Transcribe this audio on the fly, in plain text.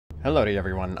Hello to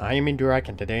everyone, I am Indurok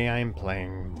and today I am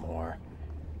playing more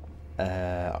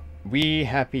We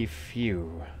Happy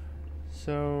Few.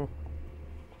 So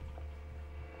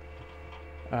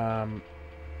well,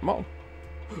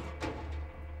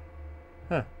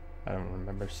 huh, I don't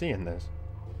remember seeing this.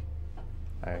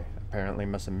 I apparently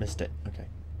must have missed it. Okay.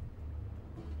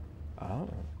 Oh,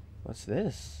 what's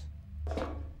this?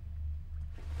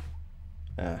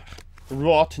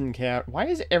 Rotten cat. Why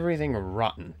is everything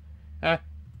rotten? Huh?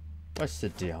 What's the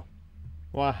deal?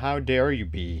 Well, how dare you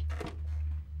be?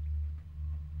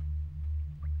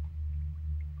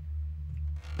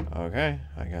 Okay,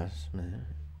 I guess.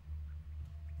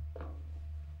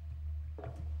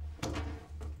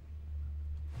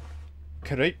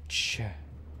 Crutch.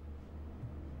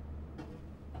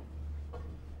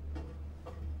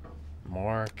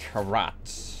 More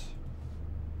carrots.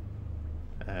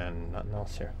 And nothing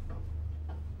else here.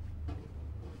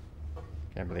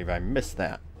 Can't believe I missed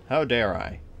that. How dare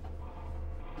I?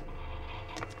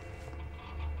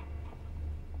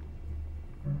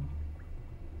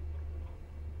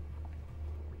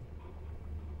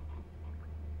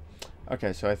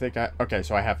 Okay, so I think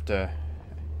so I have to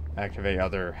activate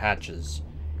other hatches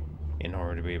in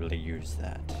order to be able to use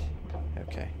that.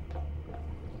 Okay.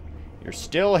 You're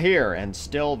still here and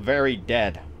still very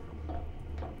dead.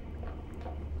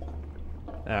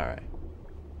 Alright.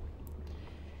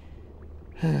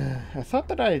 I thought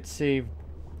that I had saved,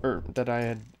 or that I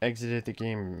had exited the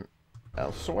game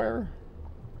elsewhere.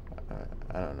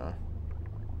 I don't know.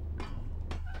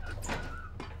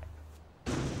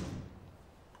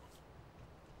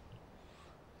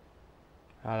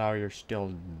 Hello, you're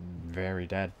still very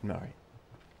dead. Alright.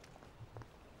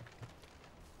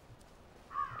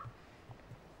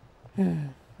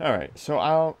 Alright, so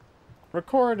I'll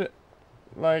record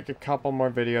like a couple more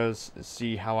videos,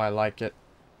 see how I like it.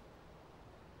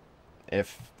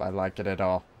 If I like it at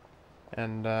all.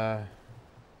 And I'll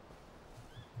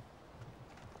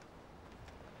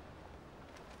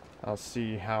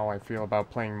see how I feel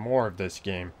about playing more of this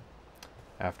game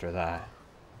after that.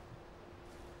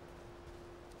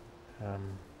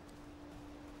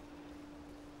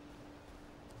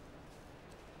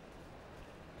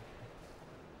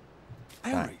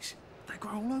 Berries? They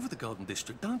grow all over the Garden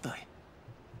District, don't they?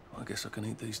 I guess I can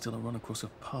eat these till I run across a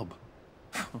pub.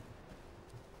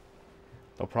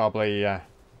 They'll probably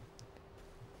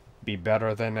be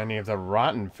better than any of the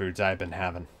rotten foods I've been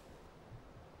having.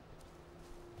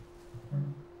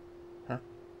 Huh?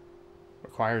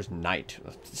 Requires night.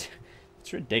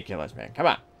 It's ridiculous, man. Come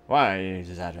on. Why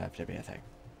does that have to be a thing?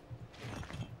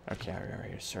 Okay, I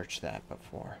already searched that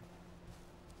before.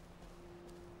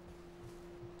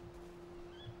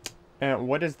 And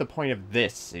what is the point of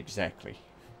this exactly?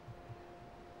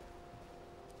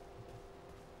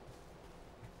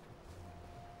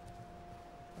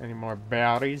 Any more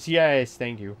berries? Yes,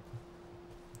 thank you.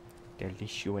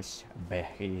 Delicious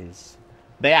berries.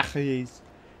 Berries!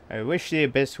 I wish the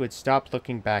abyss would stop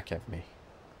looking back at me.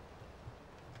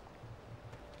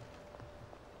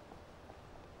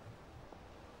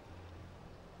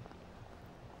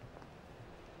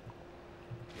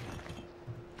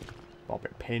 Bobby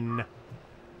pin.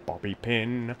 Bobby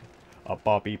pin. A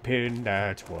bobby pin,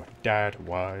 that's what that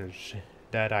was.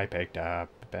 That I picked up.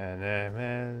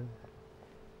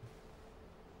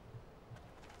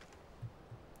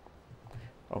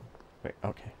 Oh, wait,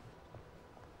 okay.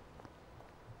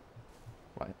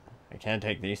 What? I can't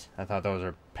take these. I thought those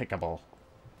are pickable.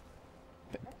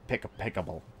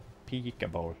 Pickable.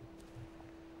 Peekable.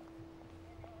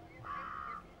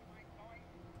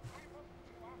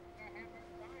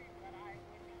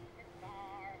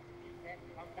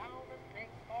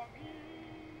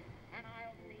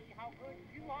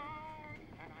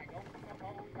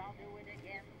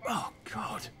 Oh,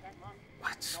 God.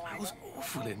 That smells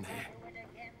awful in there.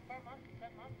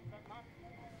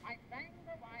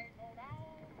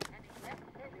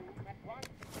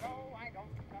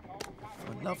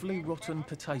 A lovely rotten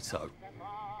potato.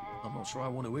 I'm not sure I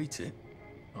want to eat it.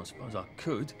 I suppose I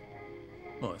could.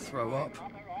 Might throw up.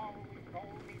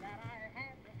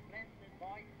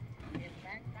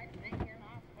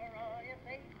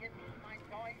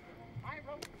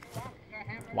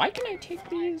 Why can I take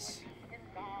these?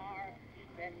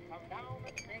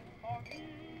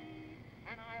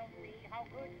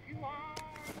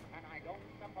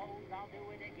 I'll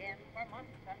do it again for months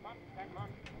and months and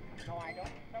months. No, I don't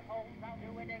suppose I'll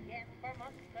do it again for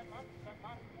months and months and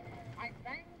months. I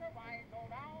sang the wise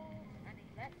old owl, and he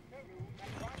left the room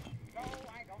at once. So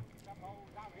I don't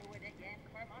suppose I'll do it again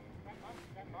for months and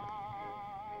months and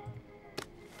months.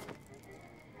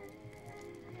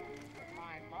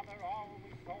 My mother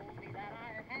always told me that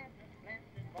I had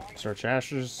Search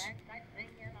ashes.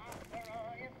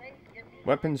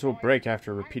 Weapons will break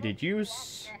after repeated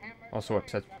use. Also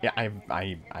upset. Yeah,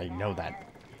 I know that.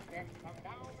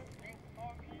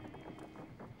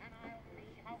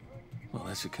 Well,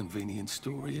 that's a convenient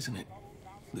story, isn't it?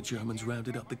 The Germans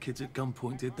rounded up the kids at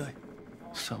gunpoint, did they?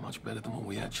 So much better than what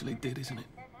we actually did, isn't it?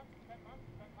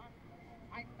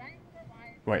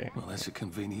 Wait. Well, that's a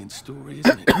convenient story,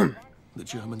 isn't it? The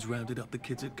Germans rounded up the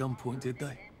kids at gunpoint, did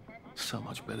they? So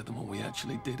much better than what we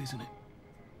actually did, isn't it?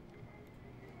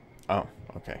 Oh,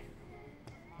 okay.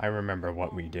 I remember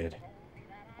what we did.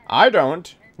 I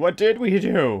don't. What did we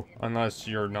do? Unless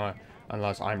you're not,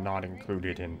 unless I'm not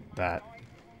included in that.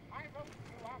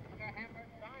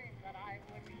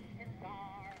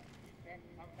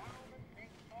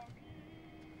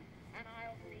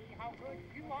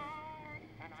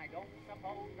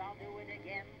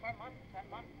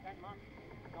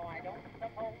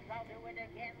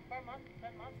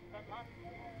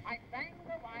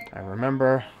 I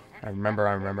remember.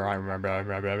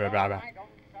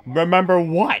 Remember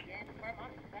what?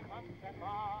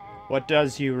 What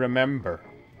does you remember?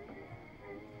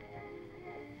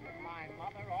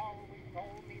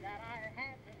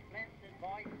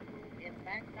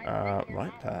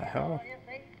 What the hell?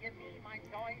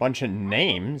 Bunch of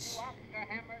names?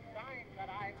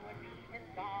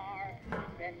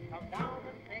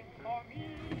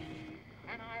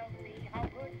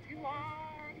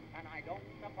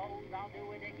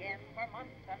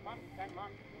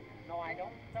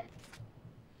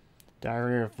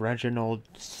 Diary of Reginald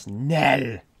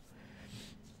Snell.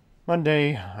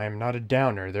 Monday, I am not a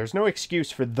downer. There's no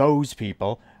excuse for those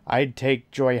people. I'd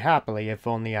take joy happily if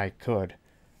only I could.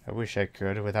 I wish I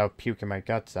could without puking my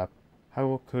guts up.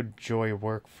 How could joy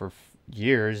work for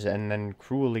years and then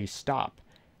cruelly stop?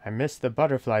 I miss the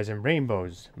butterflies and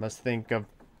rainbows. Must think of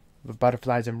the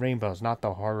butterflies and rainbows, not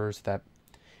the horrors that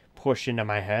push into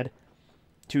my head.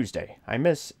 Tuesday, I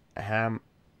miss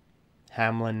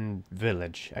Hamlin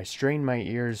Village. I strain my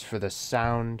ears for the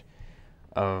sound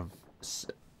of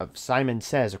Simon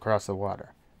Says across the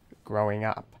water. Growing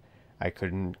up, I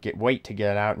couldn't wait to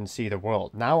get out and see the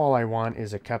world. Now all I want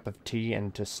is a cup of tea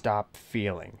and to stop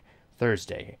feeling.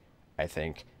 Thursday, I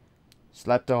think.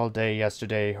 Slept all day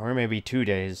yesterday, or maybe 2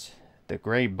 days. The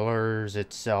gray blurs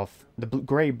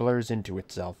into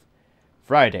itself.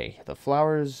 Friday, the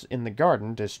flowers in the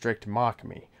garden district mock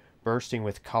me, bursting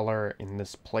with color in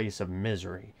this place of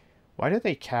misery. Why do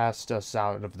they cast us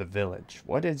out of the village?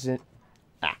 What is it?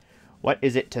 What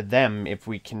is it to them if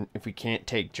we can't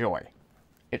take joy?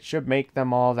 It should make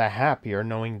them all the happier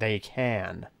knowing they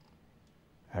can.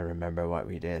 I remember what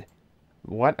we did.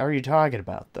 What are you talking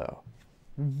about, though?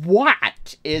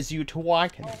 What is you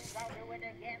talking?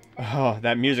 Oh,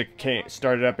 that music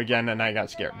started up again and I got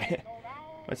scared.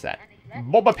 What's that?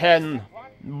 Boba Pin!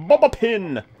 Boba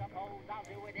Pin!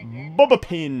 Boba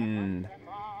Pin!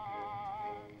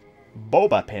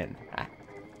 Boba Pin. Ah.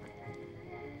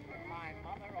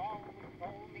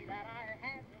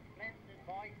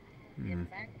 Hmm.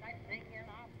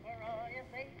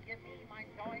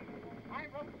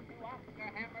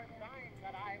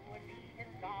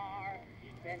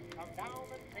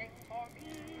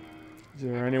 Is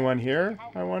there anyone here,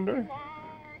 I wonder?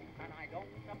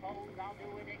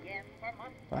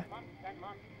 What?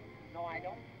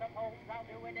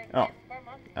 Oh.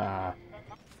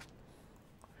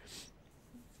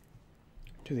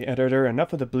 To the editor,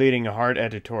 enough of the bleeding heart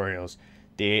editorials.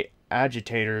 The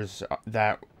agitators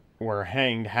that were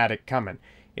hanged had it coming.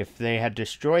 If they had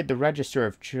destroyed the register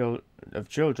of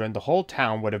children, the whole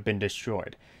town would have been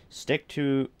destroyed. Stick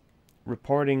to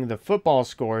reporting the football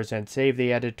scores and save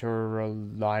the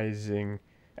editorializing.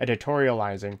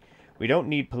 We don't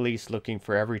need police looking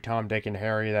for every Tom, Dick, and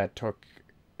Harry that took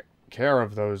care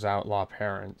of those outlaw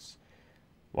parents.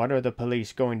 What are the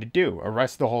police going to do?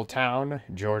 Arrest the whole town?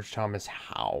 George Thomas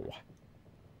Howe.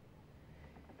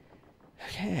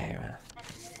 Okay.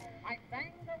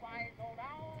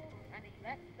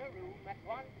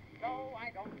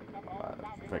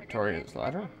 Victoria's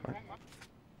letter? What?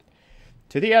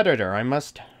 To the editor, I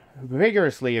must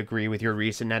vigorously agree with your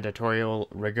recent editorial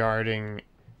regarding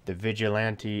the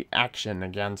vigilante action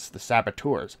against the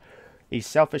saboteurs. These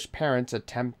selfish parents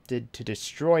attempted to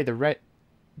destroy the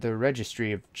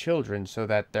registry of children so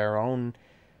that their own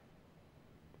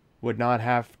would not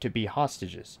have to be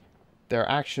hostages. Their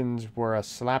actions were a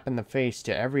slap in the face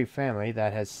to every family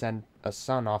that has sent a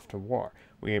son off to war.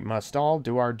 We must all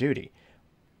do our duty.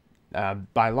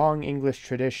 By long English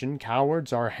tradition,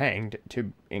 cowards are hanged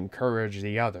to encourage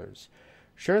the others.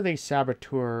 Surely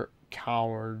saboteur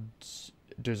cowards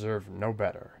deserve no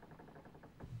better.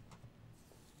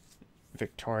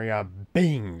 Victoria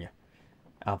Bing.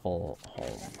 Apple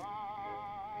home.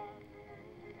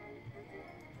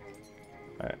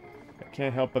 I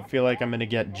can't help but feel like I'm gonna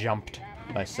get jumped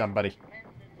by somebody.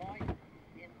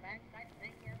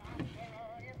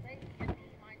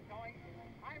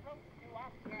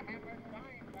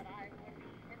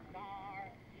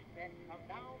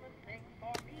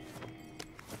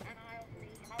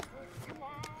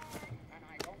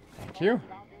 Thank you.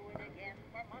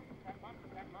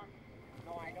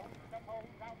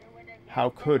 How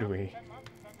could we?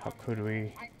 How could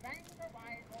we?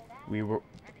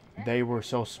 They were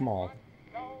so small.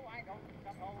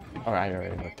 Oh, I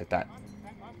already looked at that.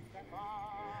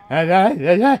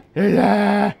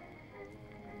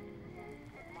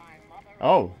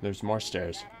 Oh, there's more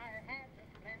stairs.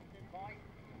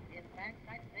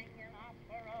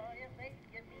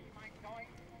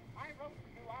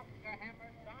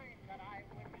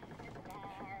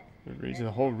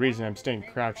 The whole reason I'm staying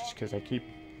crouched is because I keep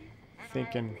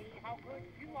thinking...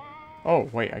 Oh,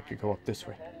 wait, I could go up this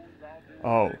way.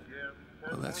 Oh.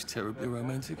 Well, that's terribly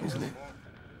romantic, isn't it?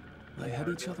 They had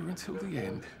each other until the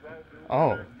end.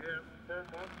 Oh.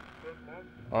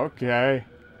 Okay.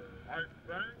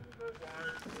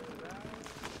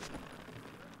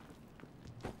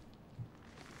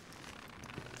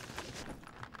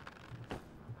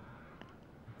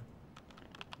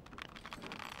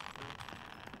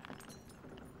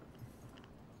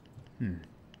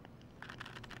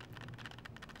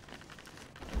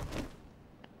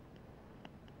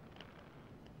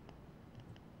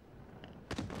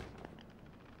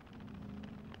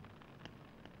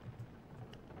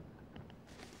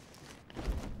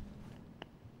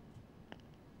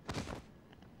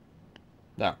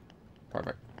 No.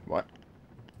 Perfect. What?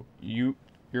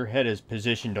 Your head is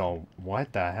positioned all...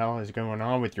 What the hell is going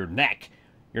on with your neck?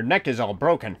 Your neck is all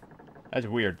broken. That's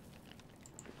weird.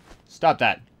 Stop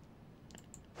that.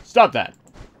 Stop that.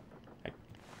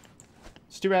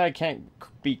 It's too bad I can't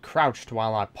be crouched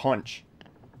while I punch.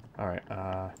 Alright,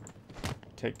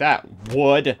 take that,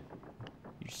 wood.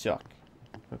 You suck.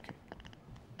 Okay.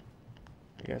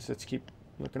 I guess let's keep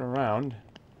looking around.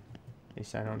 At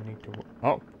least I don't need to...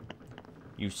 Oh.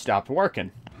 You stopped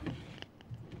working.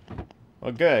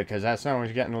 Well, good, because that sound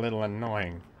was getting a little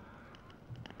annoying.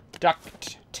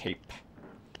 Duct tape.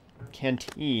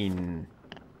 Canteen.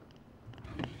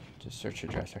 Just search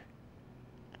your dresser.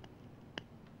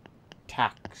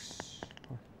 Tax.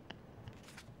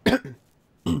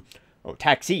 Oh,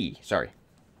 taxi. Sorry.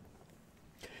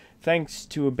 Thanks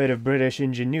to a bit of British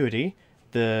ingenuity,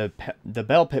 the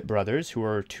Belpit brothers, who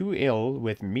were too ill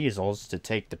with measles to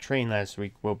take the train last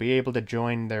week, will be able to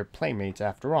join their playmates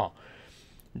after all.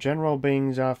 General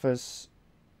Bing's office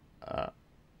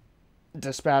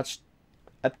dispatched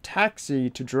a taxi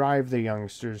to drive the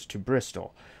youngsters to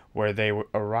Bristol, where they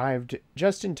arrived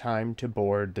just in time to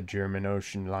board the German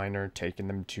ocean liner taking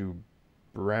them to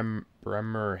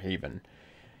Bremerhaven.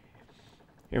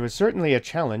 It was certainly a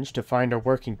challenge to find a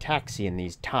working taxi in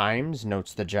these times,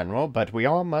 notes the general, but we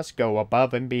all must go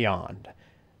above and beyond.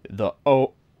 The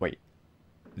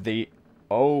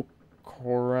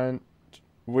Courant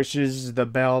wishes the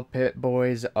Bell Pit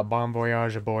boys a bon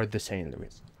voyage aboard the St.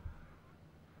 Louis.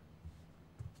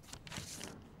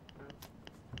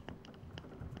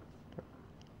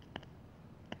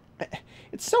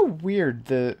 It's so weird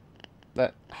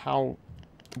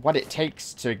what it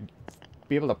takes to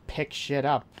be able to pick shit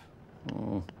up.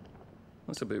 Oh,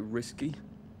 that's a bit risky.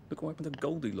 Look what happened to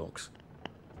Goldilocks.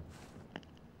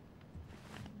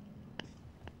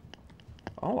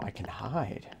 Oh, I can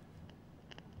hide.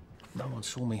 No one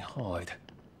saw me hide.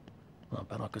 I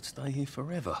bet I could stay here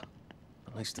forever.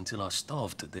 At least until I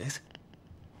starved to death.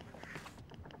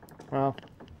 Well,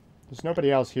 there's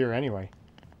nobody else here anyway.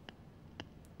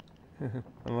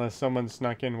 Unless someone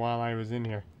snuck in while I was in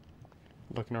here.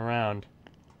 Looking around.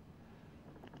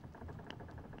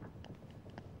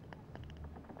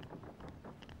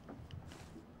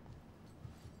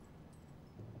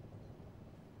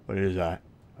 What is that?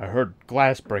 I heard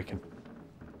glass breaking.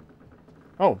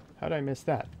 Oh, how'd I miss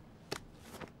that?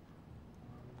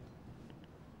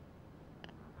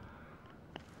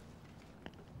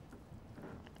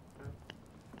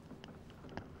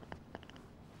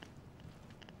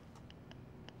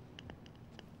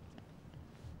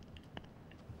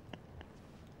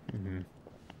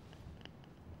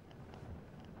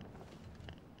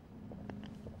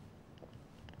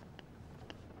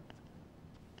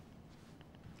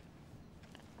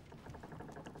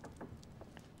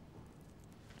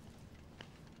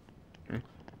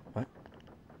 What?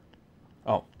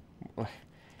 Oh.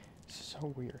 This is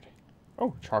so weird.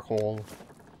 Oh, charcoal.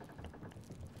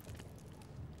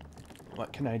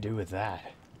 What can I do with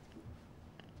that?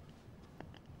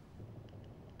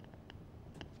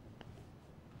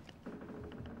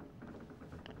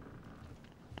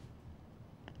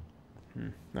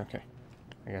 Okay.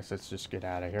 I guess let's just get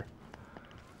out of here.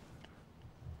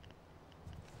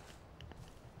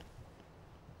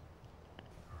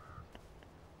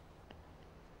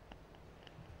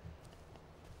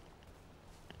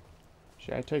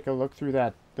 Should I take a look through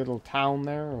that little town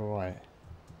there, or what?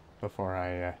 Before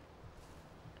I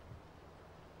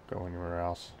go anywhere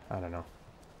else. I don't know.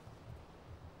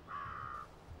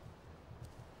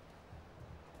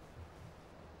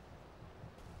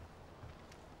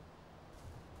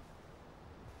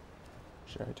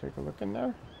 Should I take a look in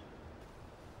there?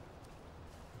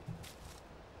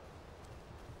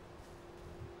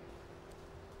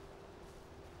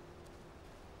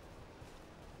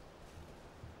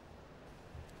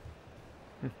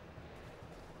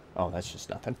 Oh, that's just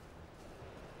nothing.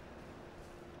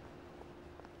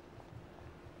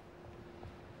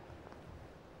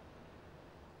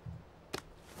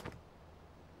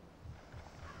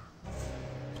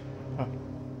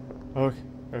 Oh,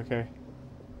 okay.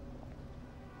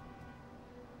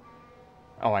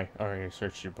 Oh, I already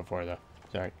searched you before, though.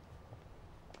 Sorry.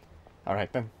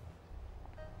 Alright, then.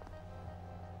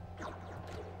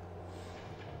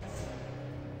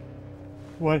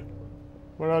 What?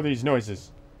 What are these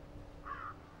noises?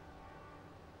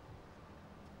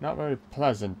 Not very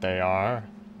pleasant, they are.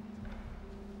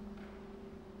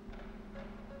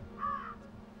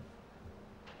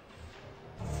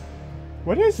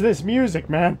 What is this music,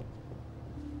 man?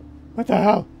 What the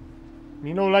hell?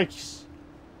 Me no likes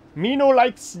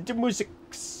the music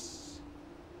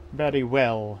very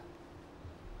well.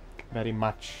 Very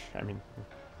much. I mean.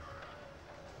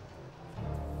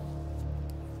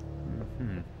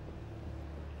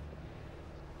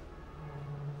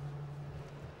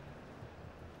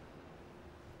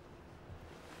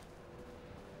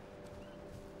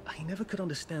 I never could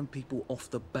understand people off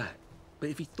the bat, but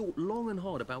if he thought long and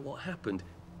hard about what happened,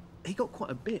 he got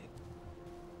quite a bit.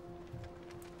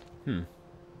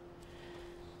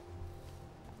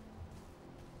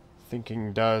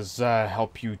 Thinking does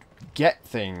help you get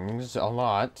things a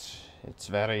lot. It's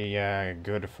very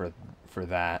good for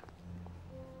that.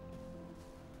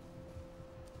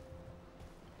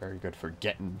 Very good for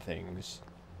getting things.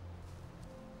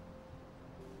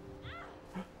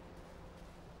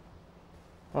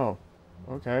 Oh,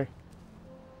 okay.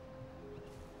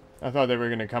 I thought they were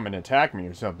gonna come and attack me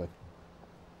or something.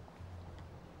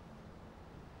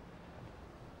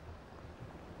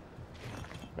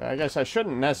 But I guess I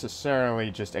shouldn't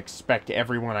necessarily just expect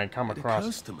everyone I come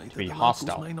across to be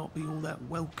hostile. Locals may not be all that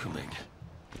welcoming.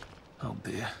 Oh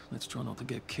dear, let's try not to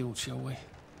get killed, shall we?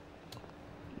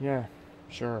 Yeah,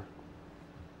 sure.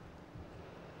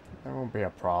 That won't be a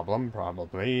problem,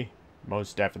 probably.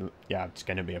 Most definitely. Yeah, it's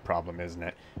gonna be a problem, isn't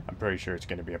it? I'm pretty sure it's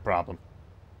gonna be a problem.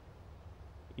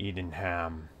 Eating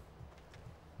ham.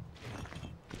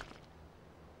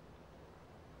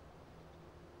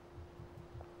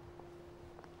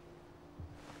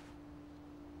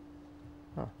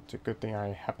 Oh, it's a good thing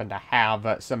I happen to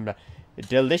have some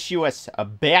delicious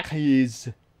berries.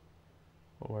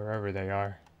 Wherever they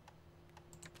are.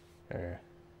 There.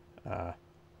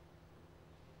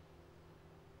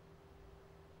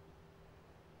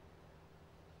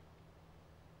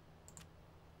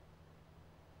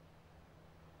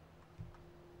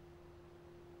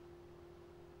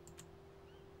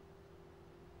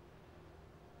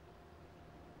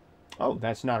 Oh,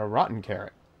 that's not a rotten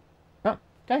carrot. Oh,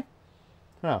 okay.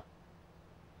 Well.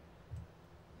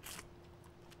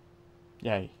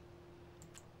 Yay.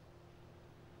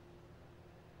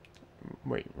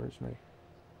 Wait, where's my...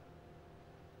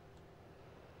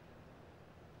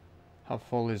 How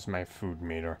full is my food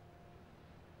meter?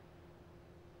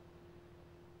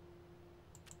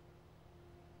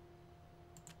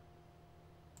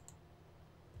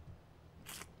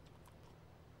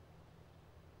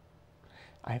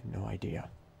 I have no idea.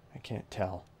 I can't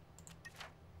tell.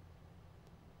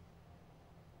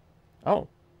 Oh.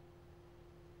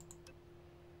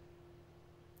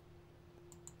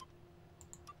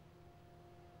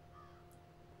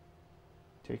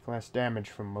 Take less damage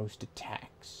from most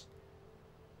attacks.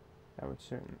 That would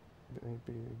certainly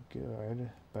be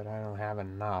good, but I don't have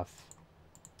enough.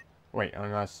 Wait,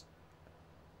 unless...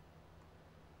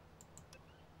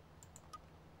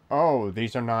 Oh,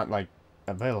 these are not, like,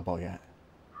 available yet.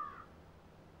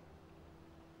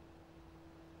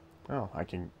 Oh, I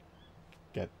can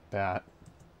get that.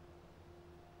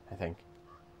 I think.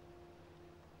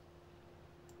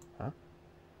 Huh?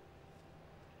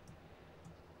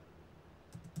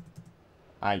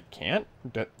 I can't?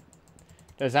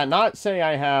 Does that not say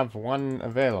I have one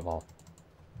available?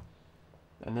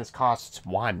 And this costs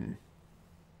 1.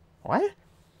 What?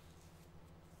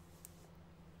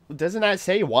 Doesn't that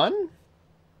say 1?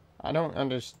 I don't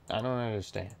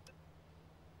understand.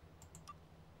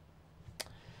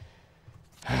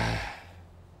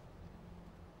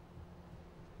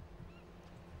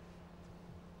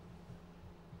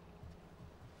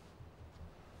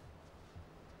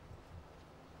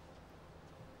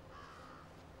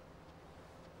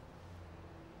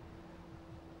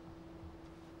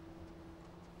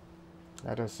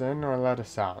 Let us in or let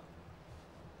us out?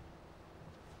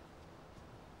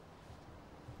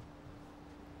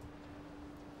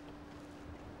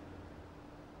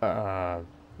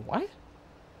 What?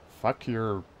 Fuck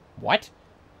your... What?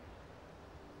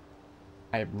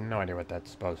 I have no idea what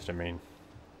that's supposed to mean.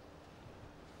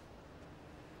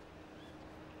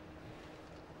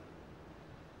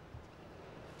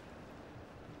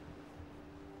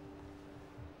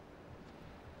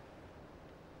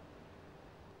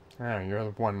 Oh, you're the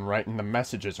one writing the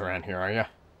messages around here, are you?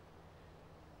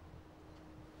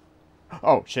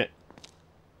 Oh, shit.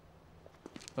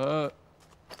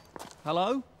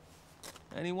 Hello?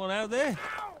 Anyone out there?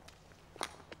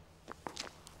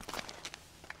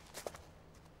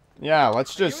 Yeah,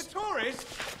 let's You a just... tourist?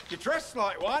 You dressed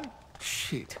like one.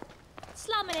 Shit.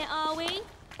 Slumming it, are we?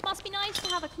 Must be nice to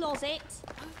have a closet.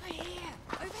 Over here!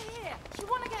 Over here! You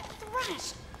want to get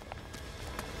thrashed?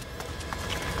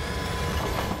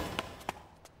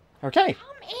 Okay.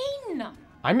 Come in!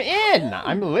 I'm in!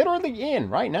 I'm literally in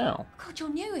right now. God, you're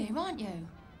new here, aren't you?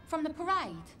 From the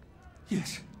parade?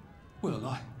 Yes.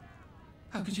 Well,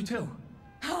 how could you tell?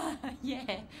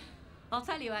 Yeah. I'll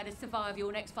tell you how to survive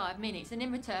your next 5 minutes, and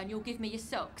in return, you'll give me your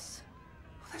socks.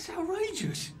 That's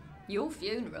outrageous. Your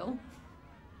funeral.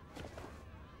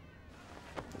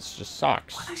 It's just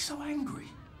socks. Why are they so angry?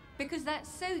 Because that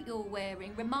suit you're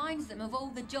wearing reminds them of all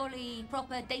the jolly,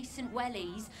 proper, decent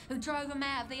wellies who drove them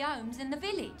out of their homes in the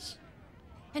village.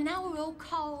 And now we're all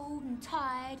cold and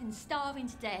tired and starving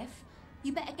to death.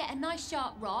 You better get a nice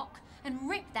sharp rock and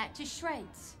rip that to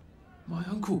shreds. My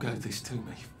uncle gave this to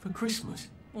me for Christmas.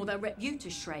 Or they'll rip you to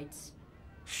shreds.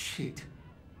 Shit.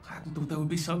 I hadn't thought there would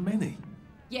be so many.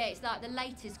 Yeah, it's like the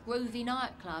latest groovy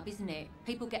nightclub, isn't it?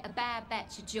 People get a bad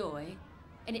batch of joy,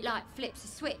 and it like flips a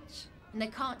switch, and they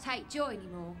can't take joy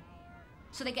anymore.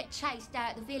 So they get chased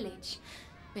out of the village.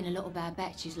 Been a lot of bad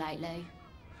batches lately.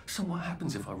 So what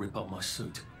happens if I rip up my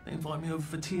suit? They invite me over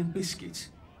for tea and biscuits.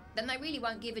 Then they really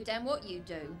won't give a damn what you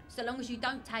do, so long as you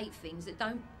don't take things that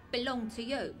don't belong to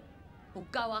you. Or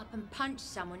go up and punch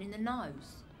someone in the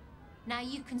nose. Now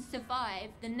you can survive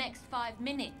the next 5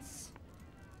 minutes.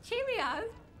 Cheerio!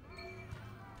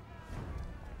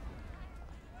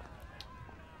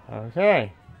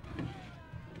 Okay.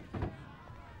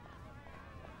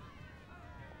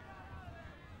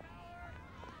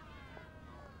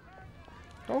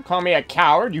 Don't call me a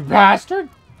coward, you bastard!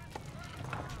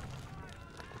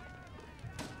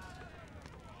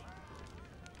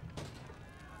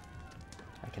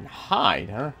 I can hide,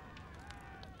 huh?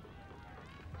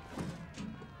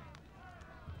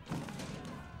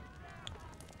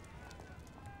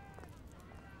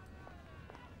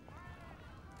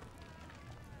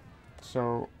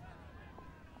 So,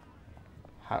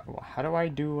 how do I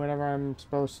do whatever I'm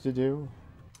supposed to do?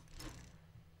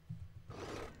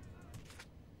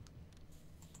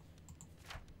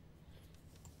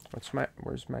 Where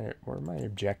are my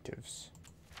objectives?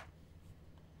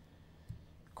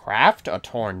 Craft a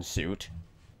torn suit.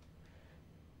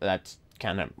 That's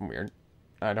kind of weird.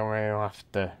 I don't really have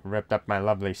to rip up my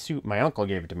lovely suit. My uncle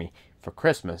gave it to me for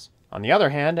Christmas. On the other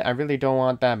hand, I really don't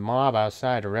want that mob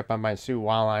outside to rip up my suit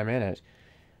while I'm in it.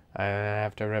 I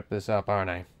have to rip this up, aren't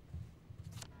I?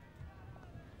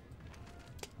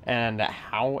 And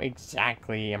how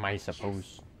exactly am I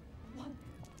supposed... Want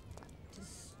to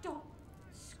stop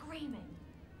screaming.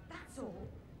 That's all.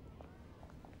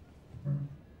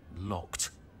 Locked.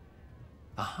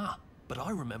 Aha, but I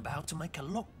remember how to make a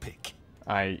lockpick.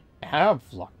 I have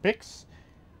lockpicks.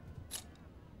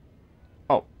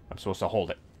 Oh, I'm supposed to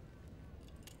hold it.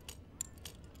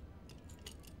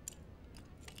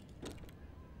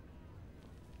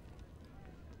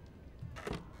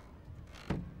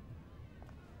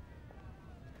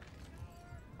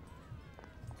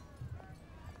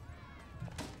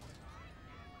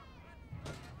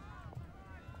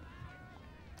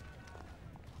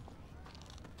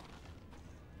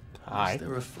 Hi.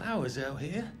 There are flowers out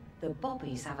here. The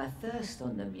bobbies have a thirst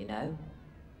on them, you know.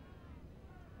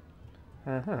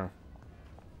 Uh-huh.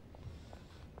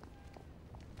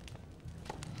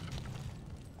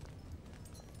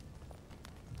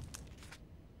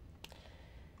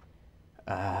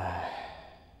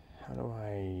 How do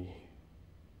I...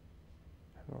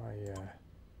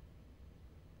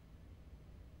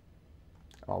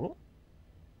 Oh.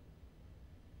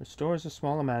 Restores a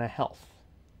small amount of health.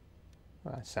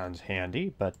 Well, that sounds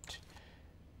handy, but...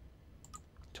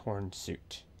 Torn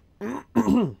suit.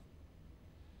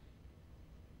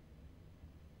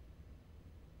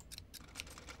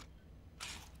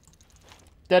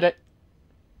 Did it.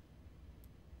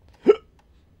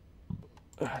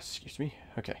 Excuse me.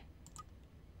 Okay.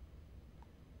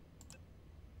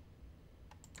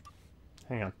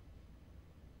 Hang on.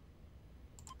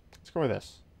 Let's go with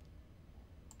this.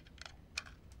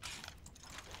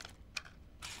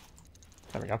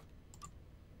 There we go.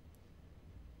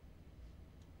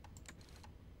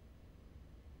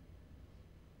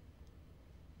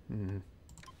 Hmm.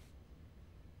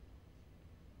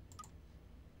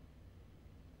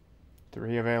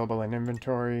 Three available in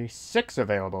inventory. 6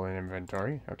 available in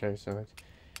inventory. Okay, so let's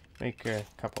make a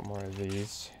couple more of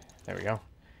these. There we go.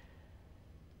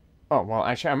 Oh, well,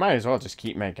 actually, I might as well just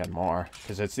keep making more,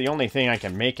 because it's the only thing I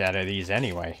can make out of these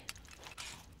anyway.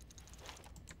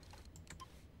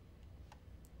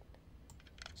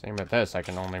 Same with this, I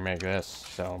can only make this,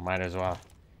 so might as well.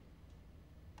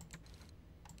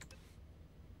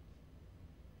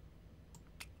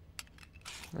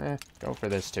 Go for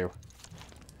this too.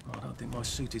 I don't think my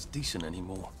suit is decent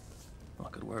anymore. I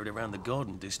could wear it around the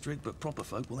garden district, but proper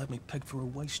folk will have me pegged for a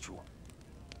wastrel.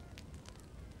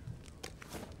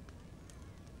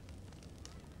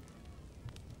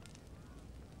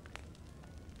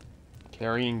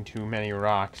 Carrying too many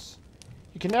rocks.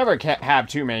 You can never have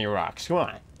too many rocks. Come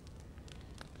on.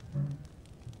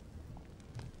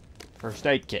 First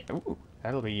aid kit. Ooh,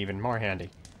 that'll be even more handy.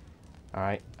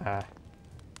 Alright,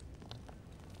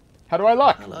 how do I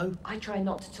look? Hello? I try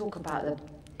not to talk about them,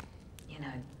 you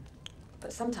know,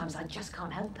 but sometimes I just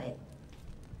can't help it.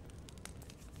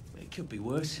 It could be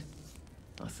worse,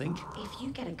 I think. If you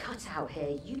get a cut out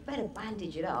here, you'd better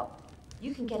bandage it up.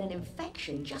 You can get an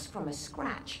infection just from a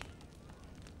scratch.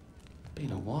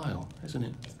 Been a while, hasn't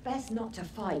it? It's best not to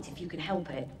fight if you can help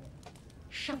it.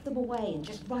 Shove them away and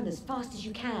just run as fast as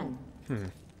you can.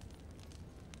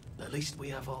 At least we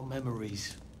have our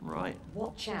memories, right?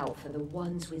 Watch out for the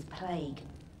ones with plague.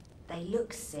 They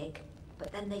look sick,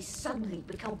 but then they suddenly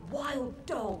become wild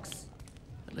dogs.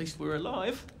 At least we're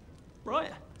alive,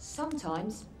 right?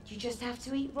 Sometimes you just have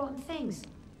to eat rotten things.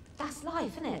 That's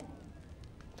life, isn't it?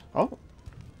 Oh.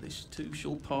 This too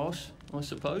shall pass, I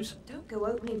suppose. Don't go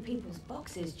opening people's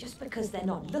boxes just because they're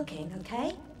not looking,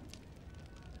 okay?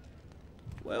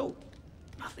 Well,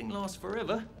 nothing lasts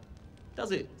forever,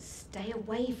 does it? Stay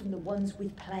away from the ones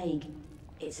with plague.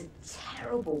 It's a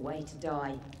terrible way to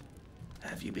die.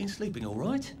 Have you been sleeping all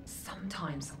right?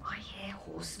 Sometimes I hear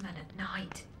horsemen at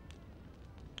night.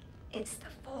 It's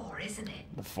the four, isn't it?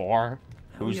 The 4?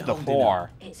 How are Who's you the holding 4? up?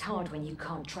 It's hard when you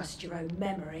can't trust your own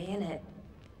memory, innit?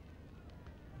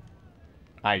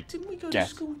 I Didn't we go guess.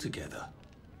 to school together?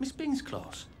 Miss Bing's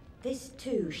class? This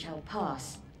too shall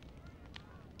pass.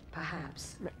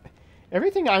 Perhaps.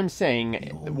 Everything I'm saying,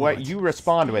 what you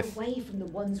respond Stay with, away from the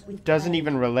ones with doesn't plague.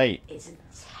 even relate. It's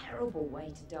a terrible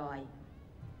way to die.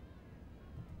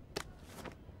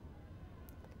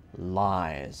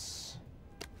 Lies.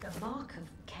 The mark of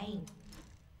Cain.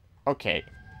 Okay.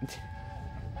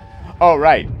 Oh,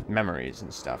 right. Memories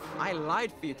and stuff. I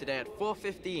lied for you today at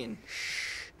 4:15.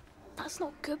 That's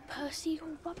not good, Percy.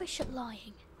 You're rubbish at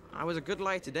lying. I was a good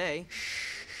liar today.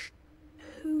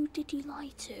 Who did you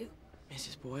lie to?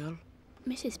 Mrs. Boyle,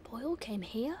 Mrs. Boyle came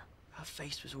here? her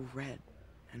face was all red,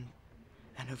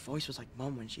 and her voice was like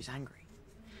Mom when she's angry.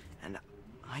 And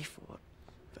I thought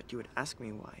that you would ask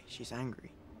me why she's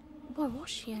angry. Why was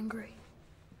she angry?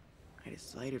 I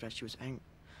decided that she was angry,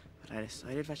 but I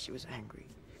decided that she was angry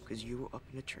because you were up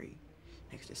in the tree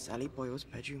next to Sally Boyle's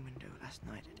bedroom window last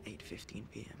night at 8:15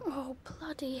 p.m. Oh,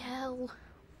 bloody hell.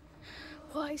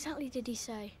 What exactly did he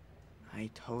say?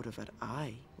 I told her that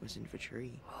I was in the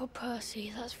tree. Oh,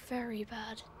 Percy, that's very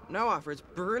bad. No, Arthur, it's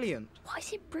brilliant. Why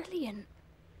is it brilliant?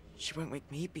 She won't make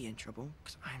me be in trouble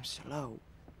because I'm slow.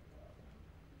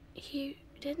 You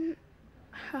didn't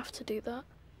have to do that.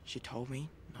 She told me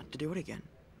not to do it again,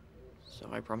 so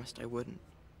I promised I wouldn't.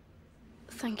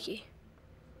 Thank you.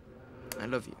 I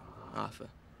love you, Arthur.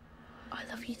 I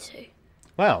love you too.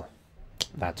 Well,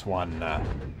 that's one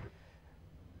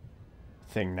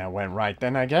thing that went right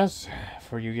then, I guess,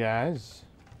 for you guys.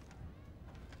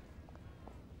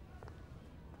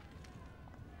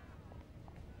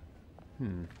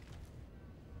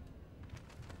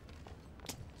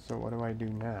 So what do I do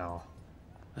now?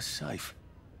 A safe.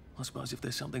 I suppose if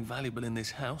there's something valuable in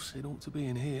this house, it ought to be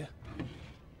in here.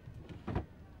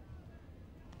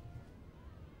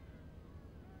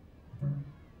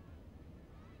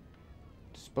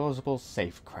 Disposable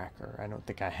safe cracker. I don't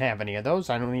think I have any of those.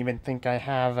 I don't even think I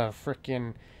have a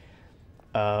frickin'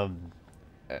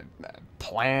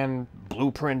 plan,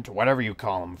 blueprint, whatever you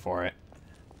call them for it.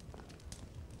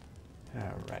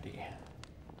 Alrighty.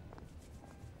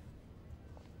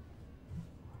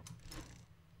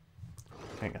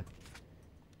 Hang on.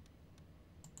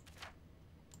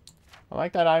 I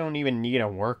like that I don't even need a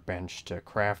workbench to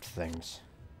craft things.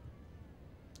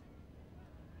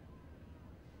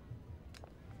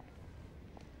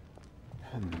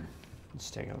 Let's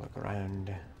take a look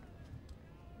around.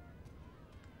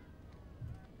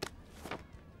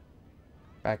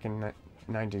 Back in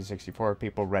 1964,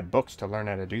 people read books to learn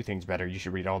how to do things better. You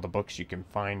should read all the books you can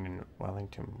find in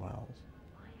Wellington Wells.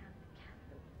 I am the cat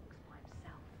that walks by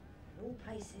himself, and all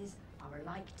places are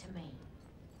alike to me.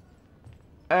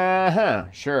 Uh-huh,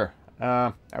 sure.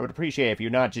 I would appreciate if you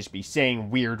not just be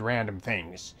saying weird random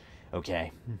things.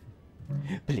 Okay.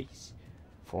 Please.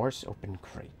 Force open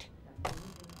crate.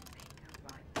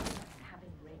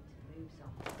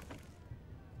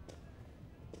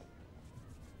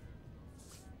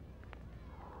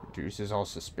 Reduces all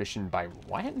suspicion by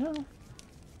what now?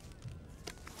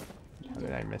 How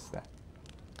did I miss that?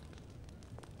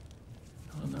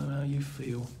 I know how you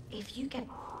feel. If you get...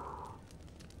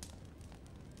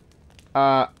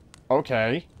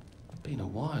 Okay. Been a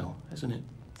while, hasn't it?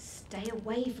 Stay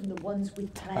away from the ones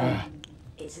with plague.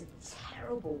 It's a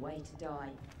terrible way to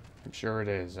die. I'm sure it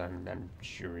is. I'm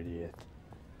sure it is.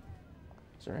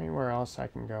 Is there anywhere else I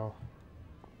can go?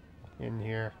 In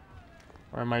here?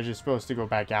 Or am I just supposed to go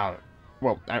back out?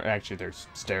 Well, actually, there's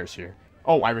stairs here.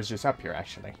 Oh, I was just up here,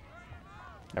 actually.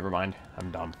 Never mind.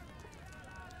 I'm dumb.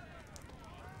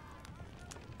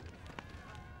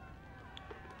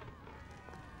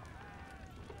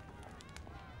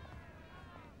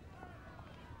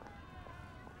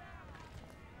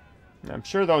 I'm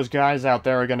sure those guys out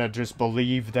there are gonna just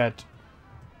believe that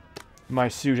my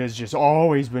suit has just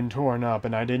always been torn up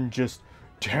and I didn't just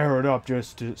tear it up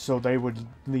so they would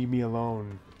leave me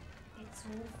alone. It's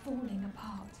all falling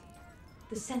apart.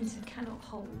 The center cannot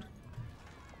hold.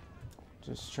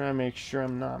 Just trying to make sure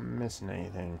I'm not missing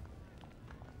anything.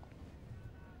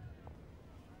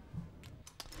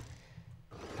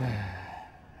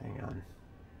 Hang on.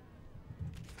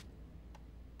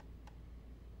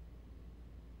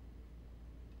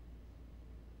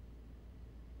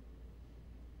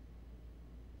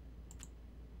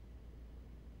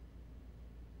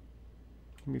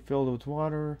 Can be filled with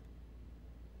water.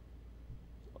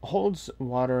 Holds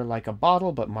water like a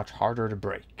bottle, but much harder to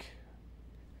break.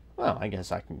 Well, I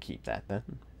guess I can keep that then.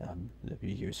 That'd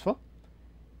be useful.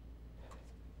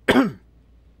 All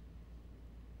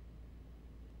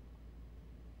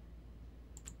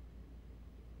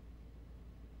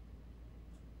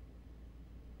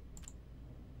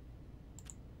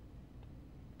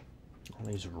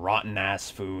these rotten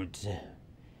ass foods.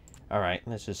 Alright,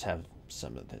 let's just have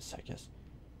some of this, I guess.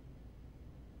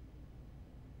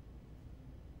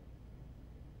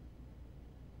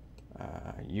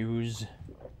 Use.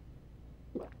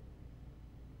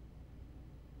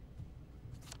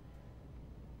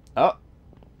 Oh.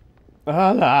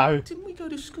 Hello. Didn't we go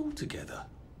to school together?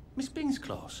 Miss Bing's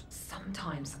class.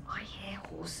 Sometimes I hear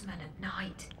horsemen at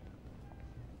night.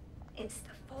 It's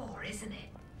the four, isn't it?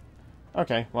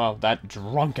 Okay, well, that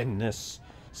drunkenness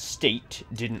state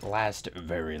didn't last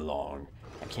very long.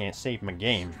 I can't save my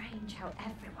game. Strange how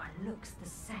everyone looks the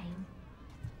same.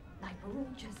 Like we're all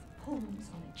just pawns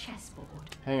on a chessboard.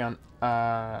 Hang on.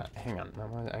 Hang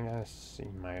on. I gotta see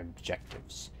my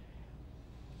objectives.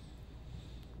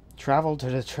 Travel to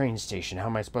the train station. How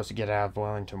am I supposed to get out of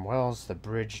Wellington Wells? The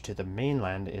bridge to the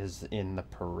mainland is in the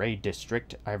Parade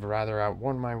District. I'd rather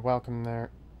outworn my welcome there.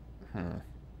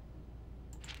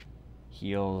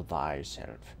 Heal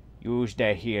thyself. Use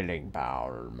the healing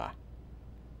balm.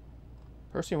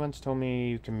 Percy once told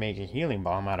me you can make a healing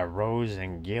balm out of rose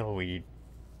and gillweed.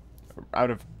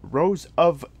 Out of rose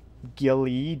of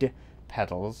gillweed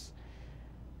petals.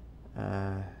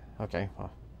 Okay,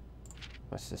 well.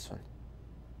 What's this one?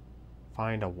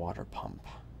 Find a water pump.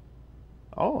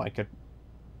 Oh, I could...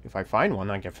 If I find one,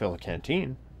 I can fill a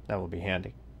canteen. That will be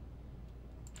handy.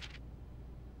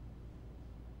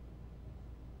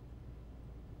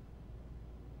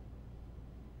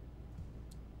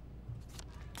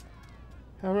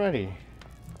 Alrighty.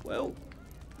 Well,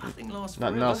 nothing lasts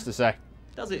Nothing forever, else to say.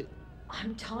 does it?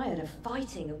 I'm tired of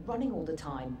fighting and running all the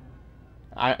time.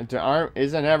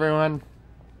 Isn't everyone?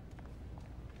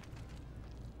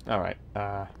 Alright,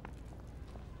 I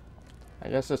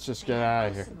guess let's just get out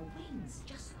of here. Personal wings,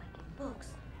 just like in books.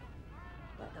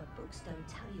 But the books don't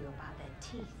tell you about their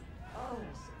teeth. Oh,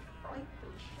 so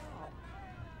frightfully sharp.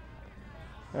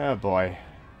 Oh boy.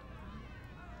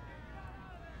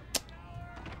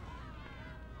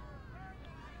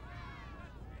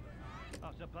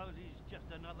 I suppose he's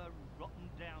just another rotten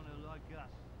downer like us.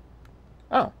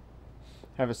 Oh.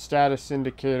 Have a status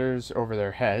indicators over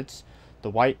their heads. The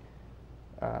white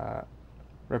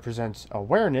represents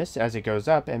awareness. As it goes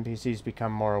up, NPCs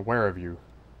become more aware of you.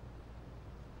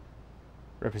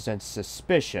 Represents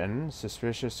suspicion.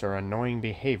 Suspicious or annoying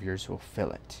behaviors will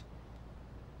fill it.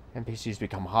 NPCs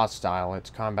become hostile. It's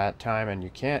combat time and you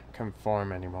can't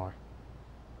conform anymore.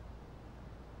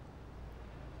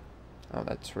 Oh,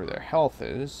 that's where their health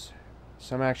is.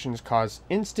 Some actions cause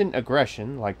instant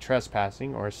aggression, like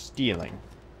trespassing or stealing.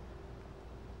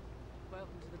 Welcome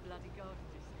to the bloody garden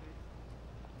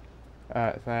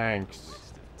district.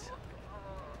 Thanks.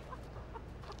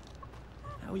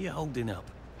 How are you holding up?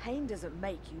 Pain doesn't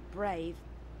make you brave.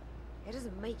 It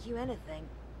doesn't make you anything.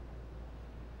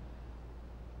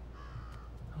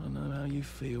 I know how you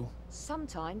feel.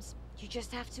 Sometimes you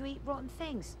just have to eat rotten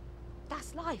things.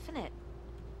 That's life, isn't it?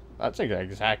 That's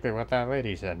exactly what that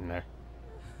lady said in there.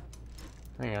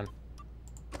 Hang on.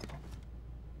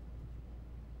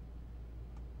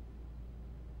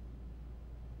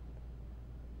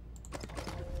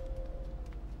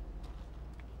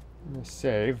 I'm gonna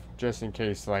save, just in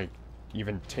case, like,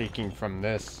 even taking from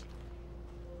this.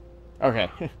 Okay.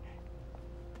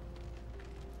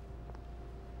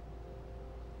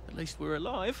 At least we're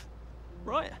alive,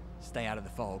 right? Stay out of the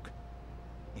fog.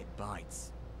 It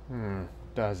bites.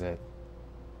 Does it?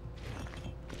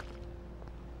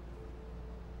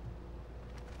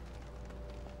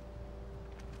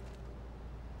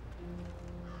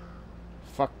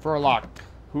 Fuck Verloc.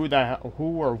 Who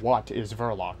or what is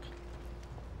Verloc?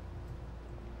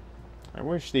 I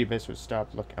wish the Abyss would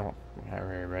stop looking. Oh, I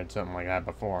already read something like that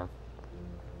before.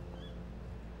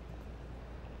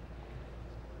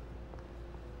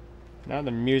 Now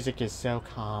the music is so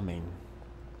calming.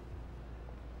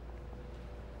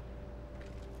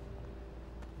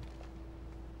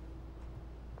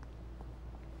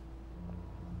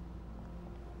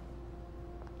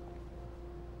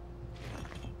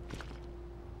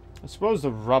 I suppose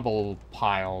the rubble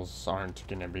piles aren't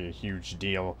going to be a huge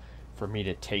deal for me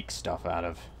to take stuff out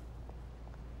of.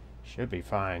 Should be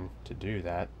fine to do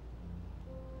that.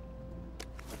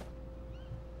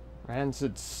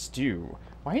 Rancid stew.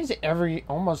 Why is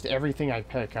almost everything I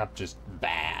pick up just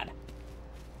bad?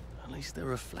 At least there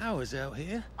are flowers out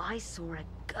here. I saw a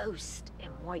ghost in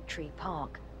White Tree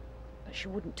Park, but she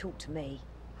wouldn't talk to me.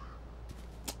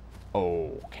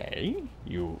 Okay,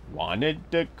 you wanted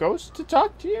the ghost to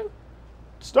talk to you?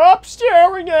 Stop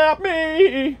staring at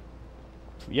me!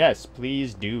 Yes,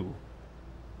 please do.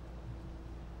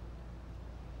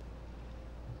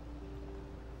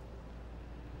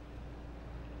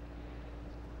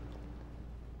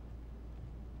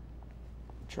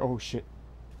 Oh shit.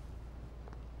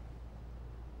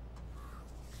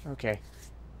 Okay.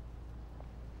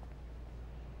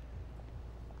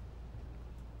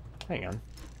 Hang on.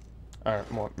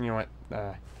 Well, you know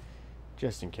what?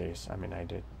 Just in case. I mean, I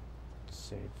did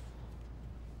save.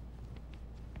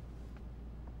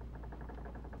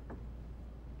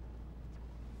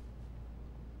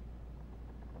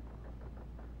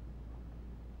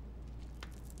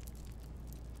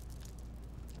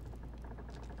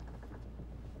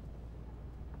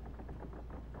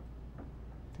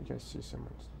 I think I see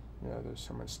someone. Yeah, there's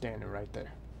someone standing right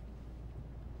there.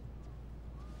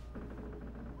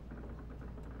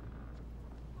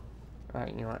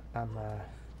 Alright, you know what?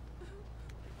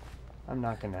 I'm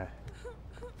not gonna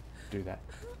do that.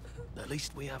 At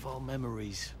least we have our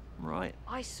memories, right?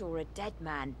 I saw a dead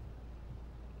man.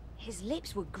 His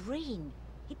lips were green.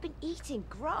 He'd been eating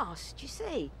grass, do you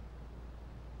see?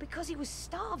 Because he was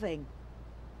starving.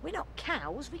 We're not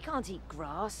cows, we can't eat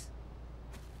grass.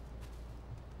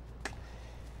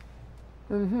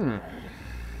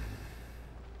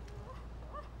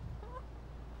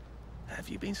 Have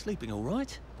you been sleeping all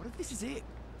right? What if this is it?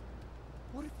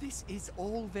 What if this is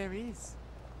all there is?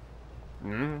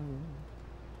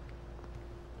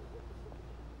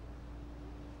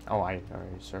 Oh, I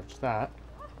already searched that.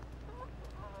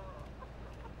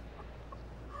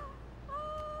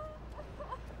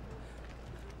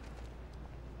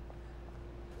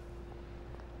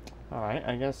 Alright,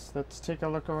 I guess let's take a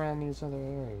look around these other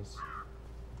areas.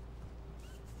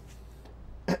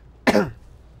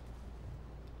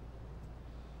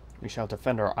 We shall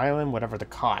defend our island, whatever the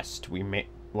cost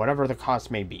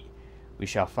may be. We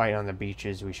shall fight on the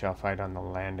beaches, we shall fight on the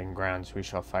landing grounds, we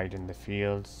shall fight in the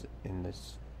fields, and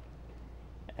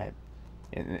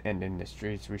in the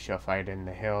streets, we shall fight in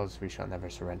the hills, we shall never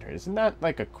surrender. Isn't that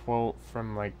like a quote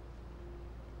from like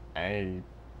I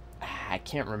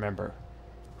can't remember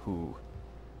who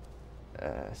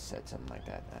said something like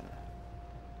that. I don't know.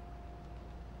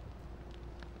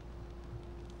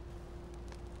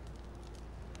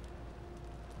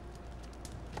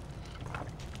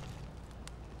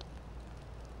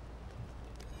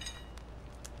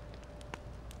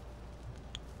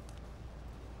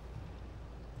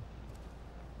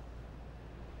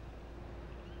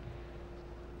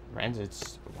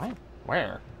 It's what?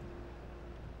 Where?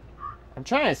 I'm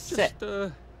trying to sit.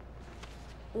 Just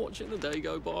watching the day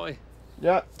go by.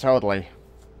 Yeah, totally.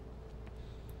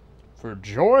 For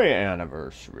joy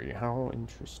anniversary. How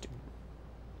interesting.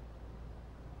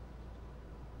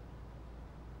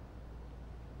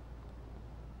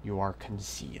 You are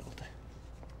concealed.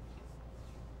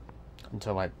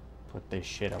 Until I put this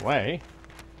shit away.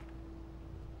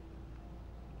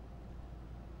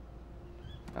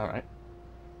 Alright.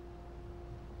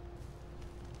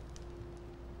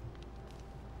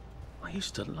 I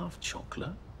used to love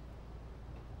chocolate.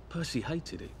 Percy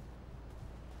hated it.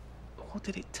 What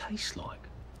did it taste like?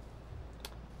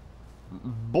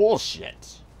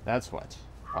 Bullshit. That's what.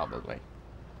 Probably.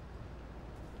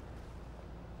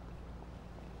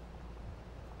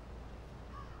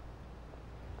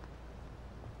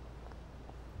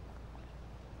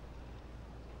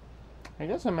 I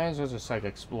guess I might as well just like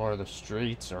explore the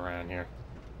streets around here.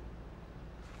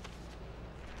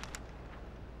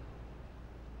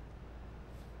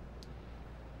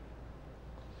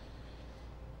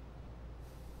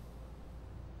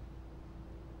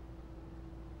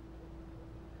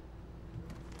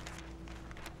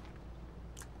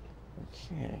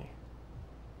 Okay.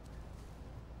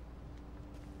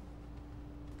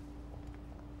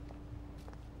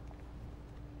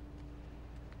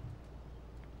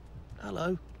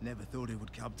 Hello. Never thought it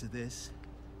would come to this,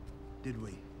 did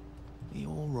we? You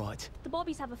all right? The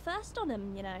Bobbies have a first on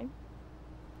them, you know.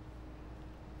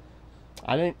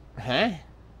 I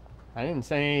didn't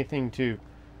say anything to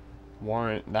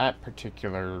warrant that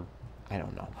particular, I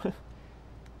don't know.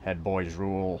 Head boys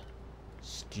rule.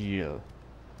 Steal.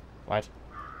 What?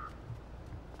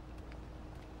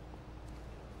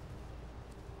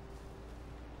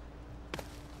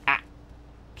 Ah!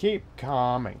 Keep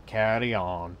calm and carry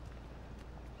on.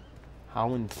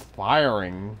 How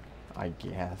inspiring, I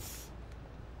guess.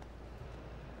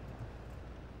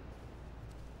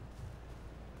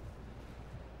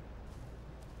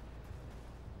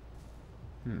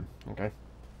 Okay.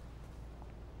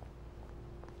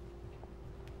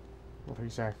 What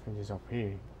exactly is up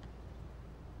here?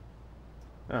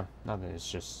 Oh, nothing. It's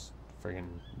just friggin'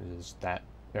 this is that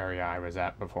area I was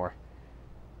at before.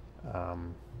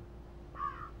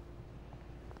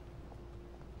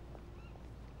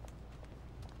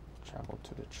 Travel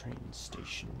to the train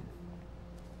station.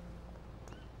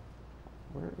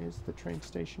 Where is the train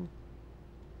station?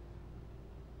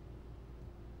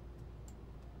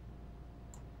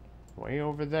 Way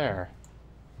over there.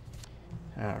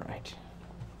 Alright.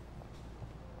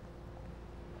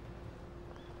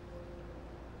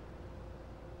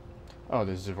 Oh,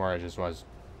 this is where I just was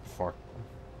before.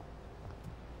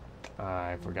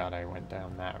 I forgot I went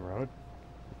down that road.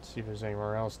 Let's see if there's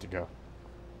anywhere else to go.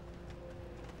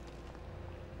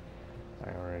 I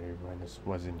already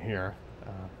was in here.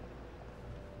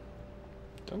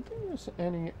 Don't think there's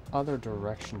any other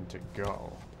direction to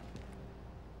go.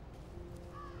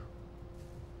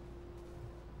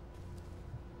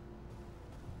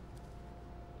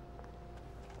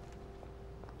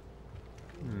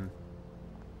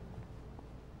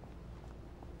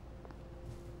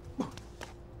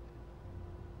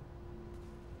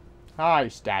 Hi,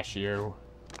 statue.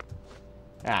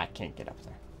 Ah, I can't get up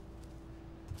there.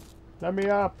 Let me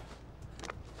up.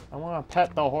 I want to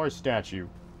pet the horse statue.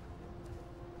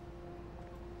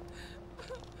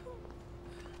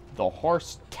 The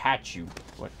horse statue.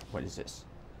 What is this?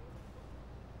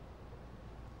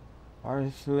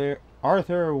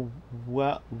 Arthur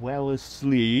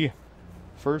Wellesley,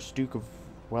 first Duke of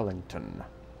Wellington.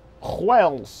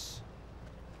 Wells.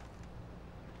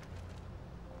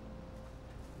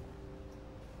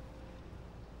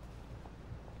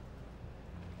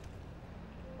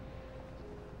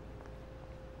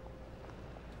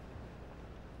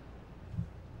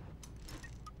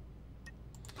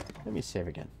 Let me save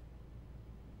again.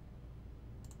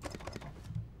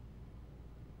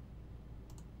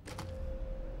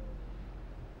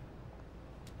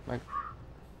 Like,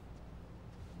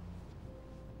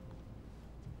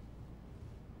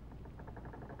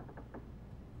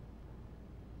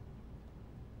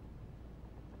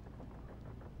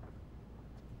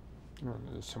 oh,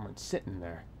 there's someone sitting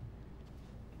there.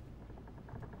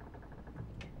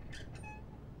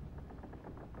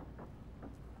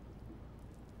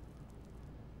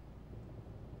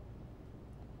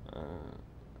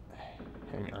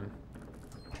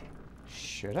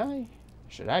 Should I?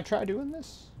 Should I try doing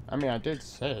this? I mean, I did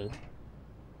say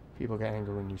people get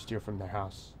angry when you steal from their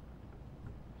house.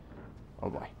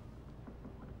 Oh boy.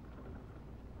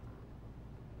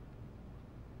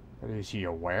 But is he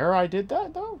aware I did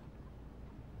that, though?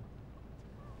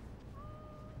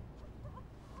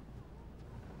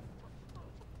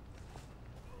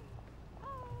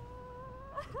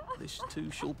 This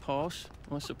too shall pass,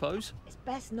 I suppose. It's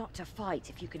best not to fight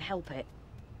if you can help it.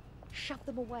 Shove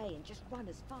them away and just run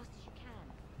as fast as you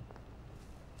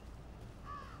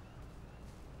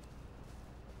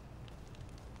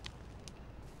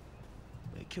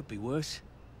can. It could be worse,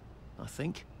 I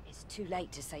think. It's too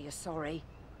late to say you're sorry.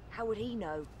 How would he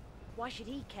know? Why should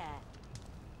he care?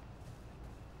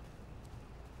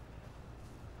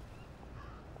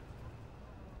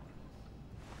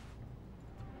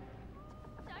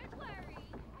 Don't worry.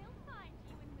 We'll find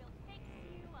you and we'll fix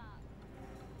you up.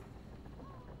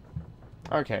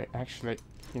 Okay, actually,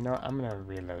 you know, I'm gonna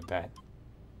reload that.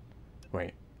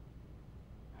 Wait.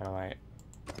 How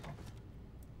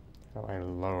do I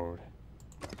load?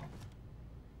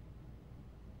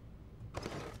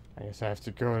 I guess I have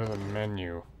to go to the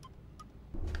menu.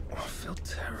 I feel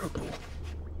terrible.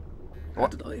 How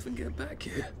did I even get back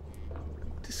here?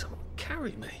 Did someone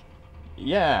carry me?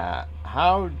 Yeah,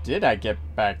 how did I get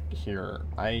back here?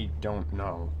 I don't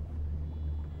know.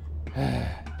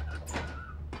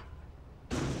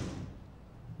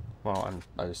 Well,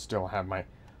 I still have my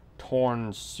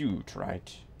torn suit,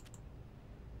 right?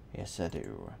 Yes, I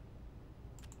do.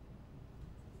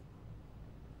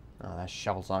 Oh, that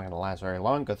shell's not gonna last very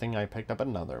long. Good thing I picked up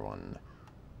another one.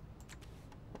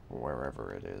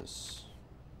 Wherever it is.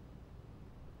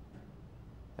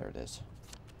 There it is.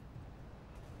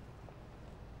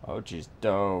 Oh, jeez.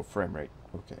 Oh, frame rate.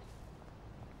 Okay.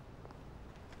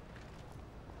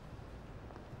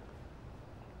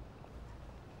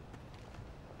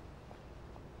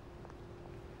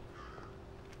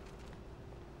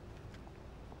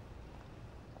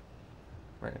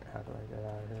 Wait, how do I get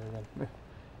out of here again?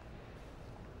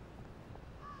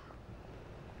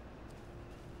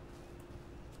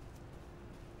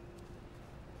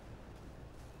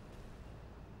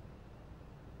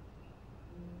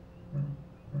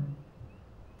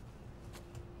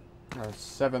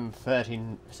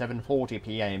 7:40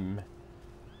 p.m.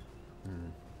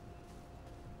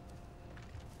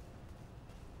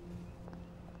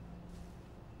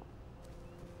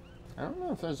 I don't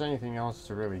know if there's anything else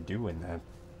to really do in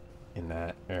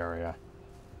that area.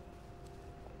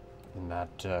 In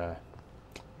that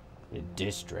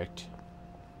district,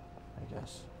 I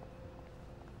guess.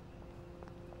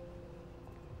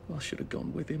 I should have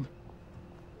gone with him.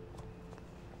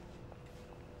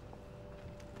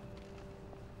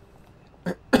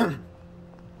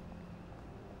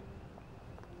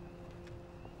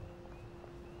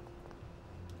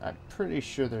 I'm pretty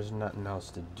sure there's nothing else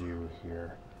to do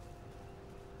here.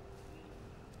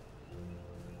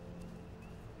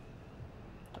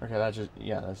 Okay, that's just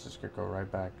gonna go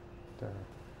right back there.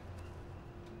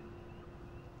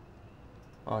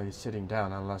 Oh, he's sitting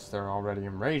down unless they're already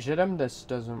enraged at him. This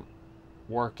doesn't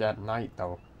work at night,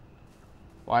 though.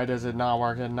 Why does it not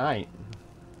work at night?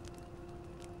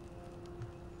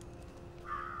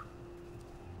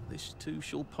 This too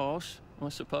shall pass, I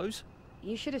suppose.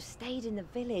 You should have stayed in the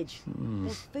village.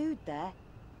 There's food there.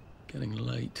 Getting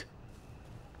late.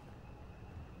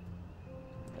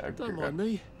 Okay. Don't mind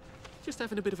me. Just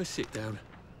having a bit of a sit down.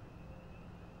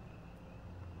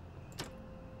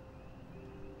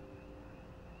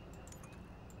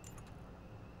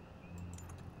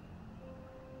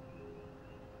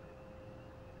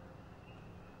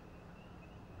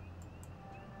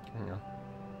 Hang on.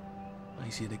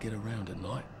 Easier to get around at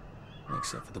night,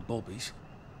 except for the bobbies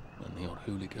and the odd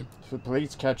hooligan. If the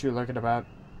police catch you looking about,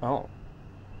 oh,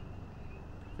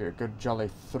 you're a good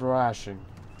jolly thrashing.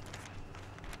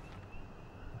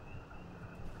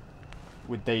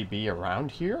 Would they be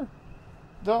around here,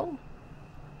 though?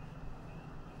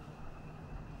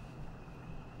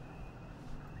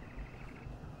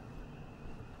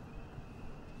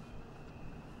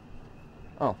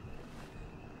 Oh.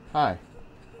 Hi.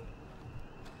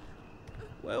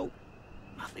 Well,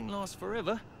 nothing lasts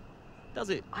forever, does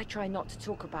it? I try not to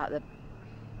talk about the...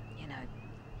 you know,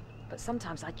 but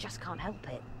sometimes I just can't help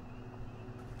it.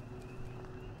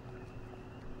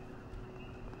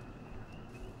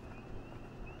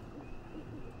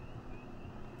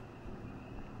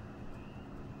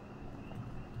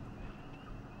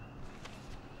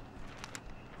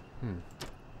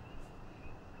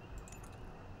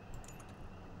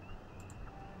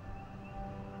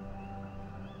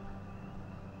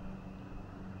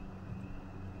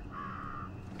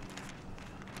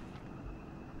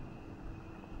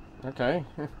 Okay.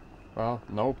 Well,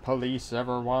 no police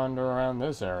ever wander around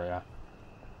this area,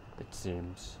 it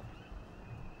seems.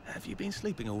 Have you been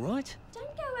sleeping all right?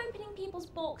 Don't go opening people's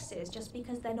boxes just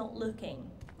because they're not looking,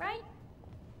 right?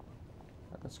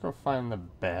 Let's go find the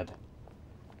bed.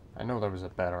 I know there was a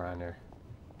bed around here.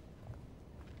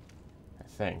 I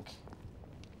think.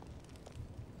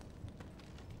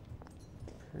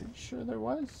 Pretty sure there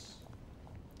was.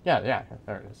 Yeah,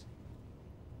 there it is.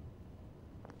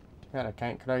 Too bad I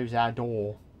can't close that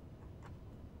door.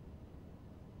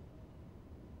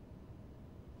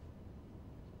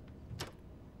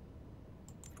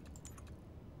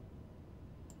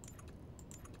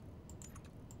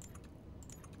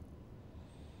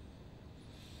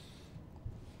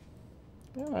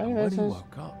 Yeah, And when he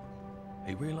woke up,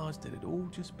 he realised it had all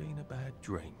just been a bad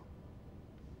dream.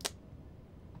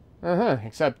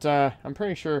 Except, I'm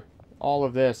pretty sure all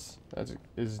of this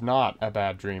is not a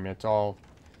bad dream. It's all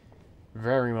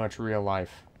very much real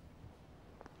life.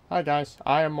 Hi, guys.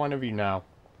 I am one of you now.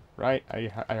 Right?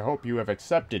 I hope you have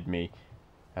accepted me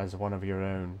as one of your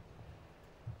own.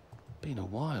 Been a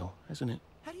while, hasn't it?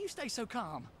 How do you stay so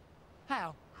calm?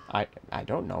 How? I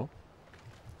don't know.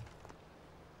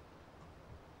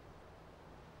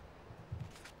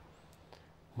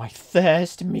 My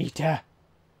thirst meter.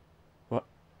 What?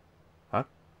 Huh?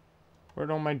 Where'd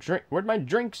my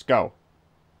drinks go?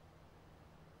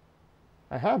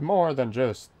 I have more than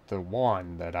just the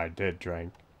one that I did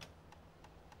drink.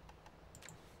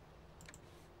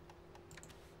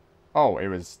 Oh, it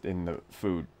was in the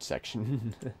food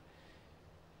section.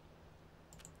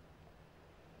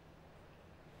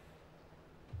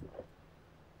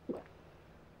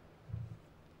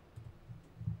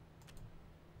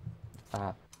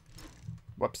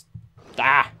 Whoops.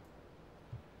 Ah!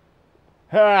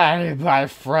 Hey, my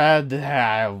friend.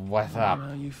 What's up?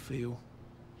 How you feel?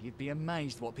 You'd be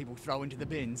amazed what people throw into the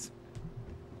bins.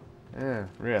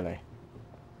 Really?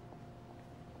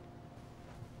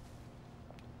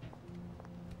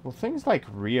 Will things, like,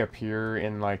 reappear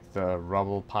in, like, the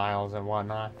rubble piles and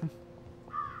whatnot?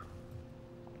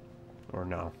 Or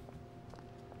no?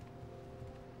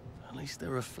 At least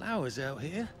there are flowers out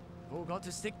here. All got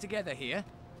to stick together here.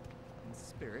 In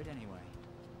spirit, anyway.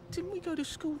 Didn't we go to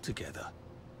school together?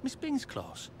 Miss Bing's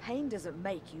class. Pain doesn't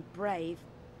make you brave.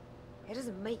 It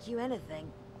doesn't make you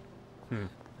anything.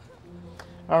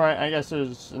 Alright, I guess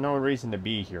there's no reason to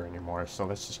be here anymore, so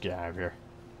let's just get out of here.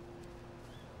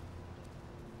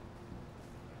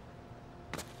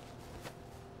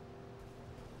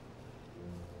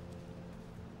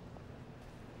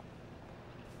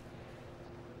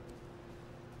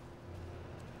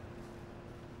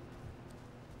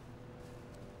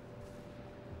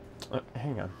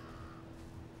 Hang on.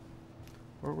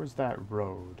 Where was that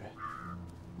road?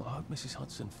 I hope Mrs.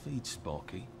 Hudson feeds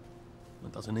Sparky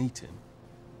and doesn't eat him.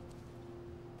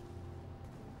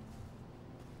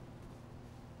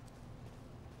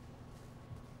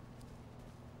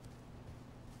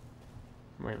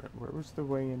 Wait a minute, where was the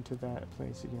way into that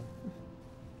place again?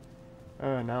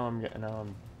 Now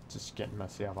I'm just getting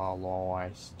myself all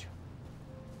lost.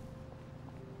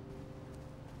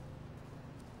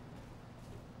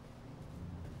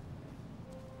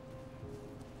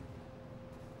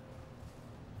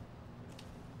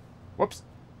 Whoops!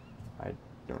 I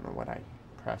don't know what I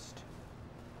pressed.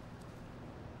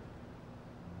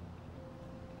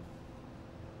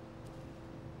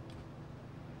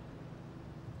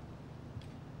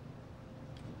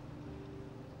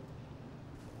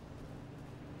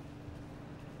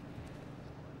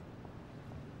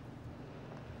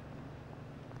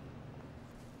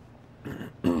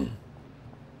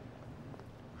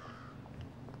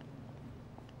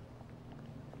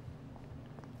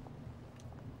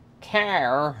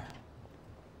 Care.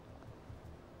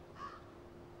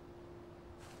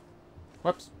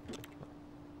 Whoops.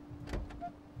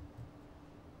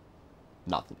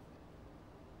 Nothing.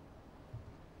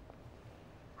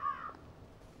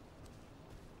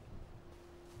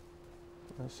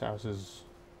 This house is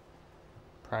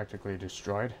practically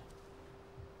destroyed.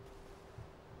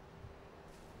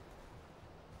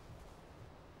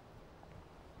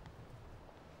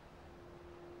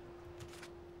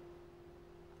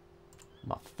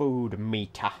 My food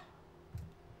meter.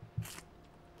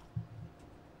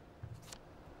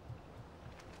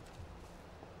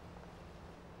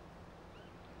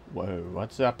 Whoa,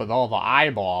 what's up with all the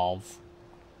eyeballs?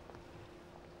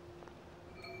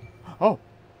 Oh!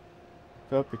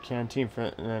 Fill up the canteen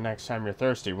for the next time you're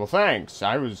thirsty. Well, thanks.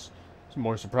 I was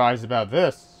more surprised about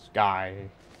this guy.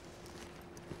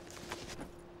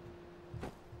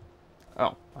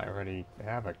 Oh, I already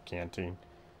have a canteen.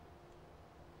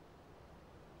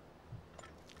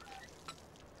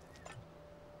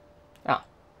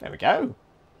 There we go.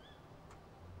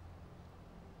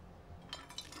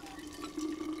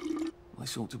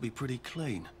 This ought to be pretty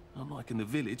clean, unlike in the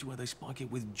village where they spike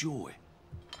it with joy.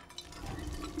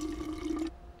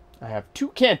 I have 2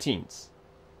 canteens.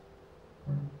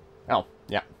 Oh,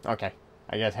 yeah, okay.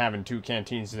 I guess having 2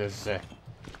 canteens is,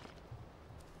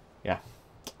 yeah.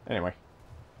 Anyway.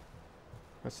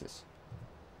 What's this?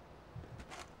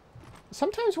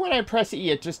 Sometimes when I press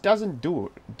E, it just doesn't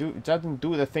doesn't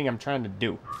do the thing I'm trying to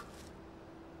do.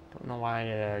 Don't know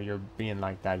why you're being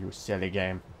like that, you silly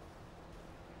game.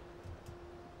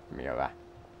 Give me over.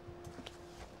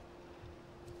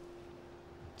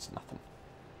 It's nothing.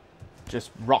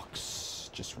 Just rocks.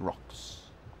 Just rocks.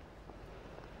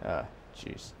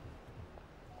 Jeez.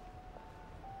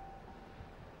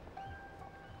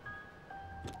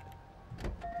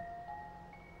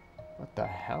 What the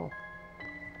hell?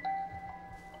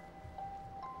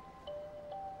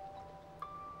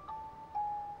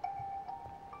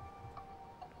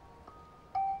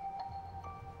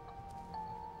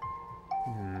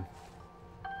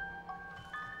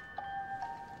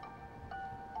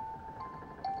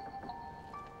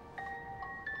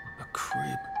 A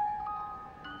crib.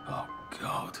 Oh,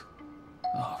 God.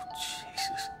 Oh,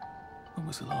 Jesus. When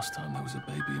was the last time there was a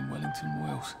baby in Wellington,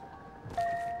 Wales?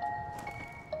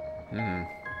 The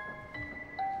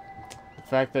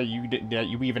fact that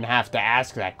you even have to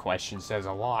ask that question says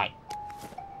a lot.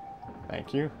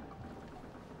 Thank you.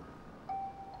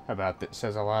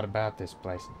 Says a lot about this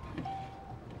place.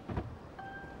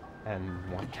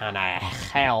 And what kind of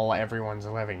hell everyone's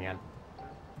living in.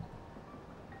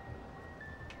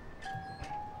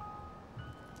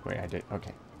 Wait, I did.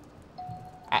 Okay.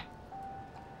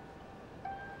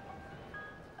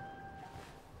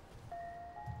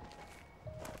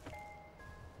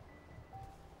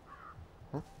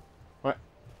 Huh? What?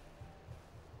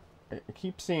 I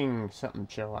keep seeing something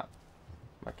show up.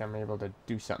 Like I'm able to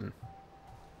do something.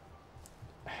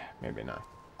 Maybe not.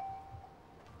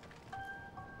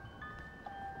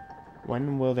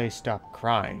 When will they stop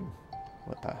crying?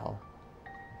 What the hell?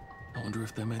 I wonder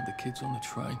if they meant the kids on the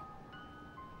train.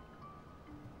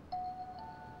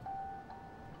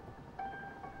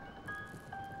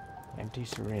 Empty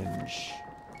syringe.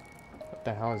 What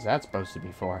the hell is that supposed to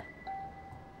be for?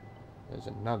 There's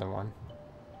another one.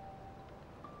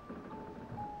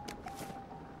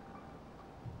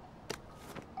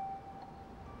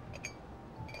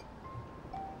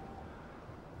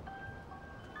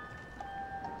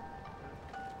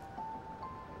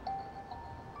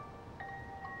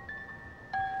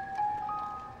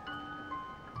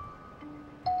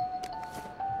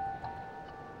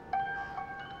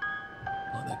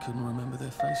 Like they couldn't remember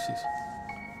their faces.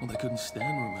 Or they couldn't stand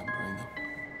remembering them.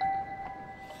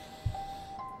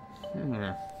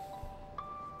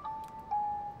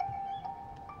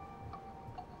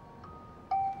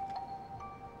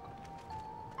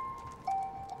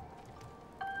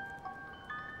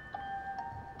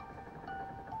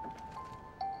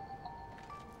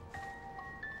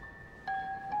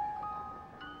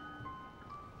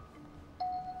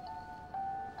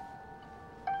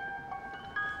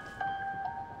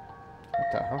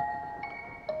 What the hell?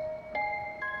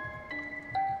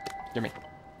 Gimme.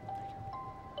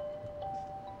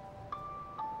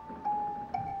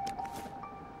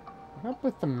 What up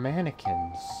with the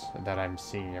mannequins that I'm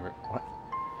seeing? What?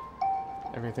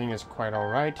 Everything is quite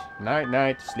alright. Night,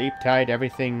 night, sleep tight.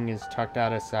 Everything is tucked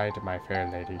out of sight, my fair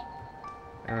lady.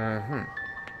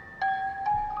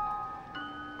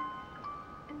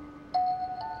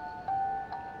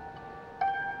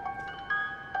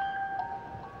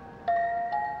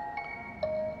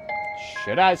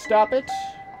 Should I stop it?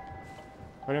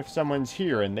 What if someone's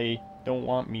here and they don't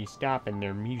want me stopping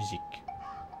their music?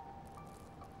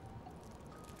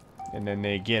 And then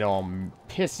they get all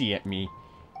pissy at me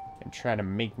and try to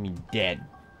make me dead.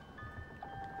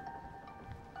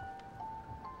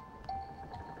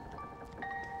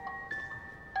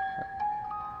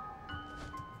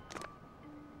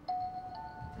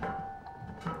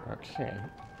 Okay.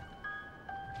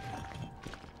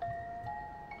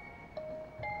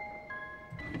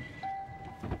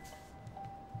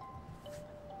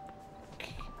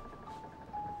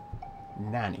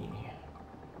 Nanny.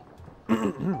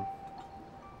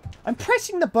 I'm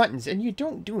pressing the buttons and you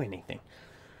don't do anything.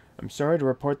 I'm sorry to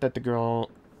report that the girl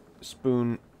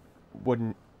Spoon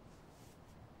wouldn't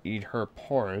eat her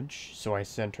porridge, so I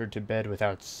sent her to bed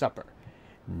without supper.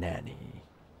 Nanny.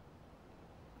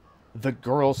 The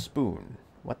girl Spoon.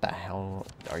 What the hell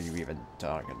are you even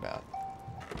talking about?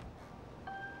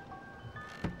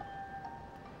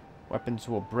 Weapons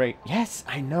will break. Yes,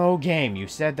 I know, game. You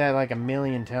said that like a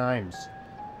million times.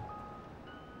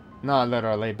 Not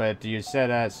literally, but you said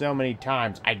that so many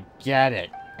times. I get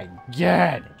it. I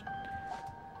get it.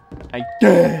 I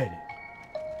get it.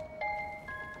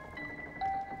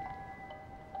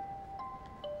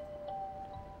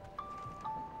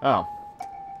 Oh.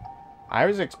 I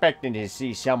was expecting to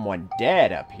see someone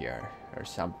dead up here or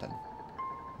something.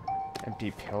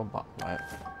 Empty pill bottle. What?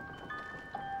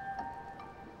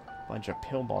 Bunch of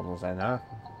pill bottles then, huh?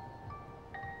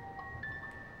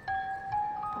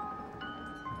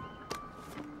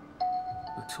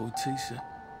 A toy tea set.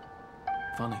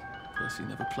 Funny, Percy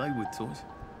never played with toys.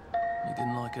 He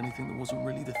didn't like anything that wasn't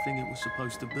really the thing it was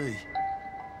supposed to be.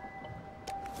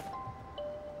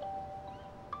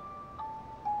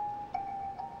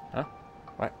 Huh?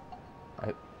 What?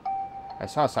 I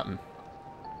saw something.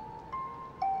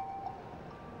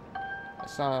 I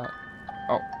saw...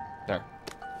 Oh, there.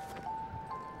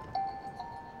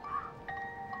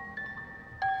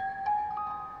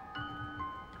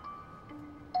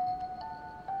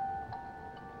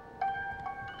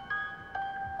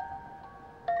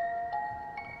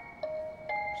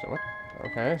 So what?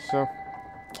 Okay, so...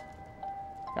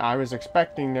 I was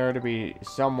expecting there to be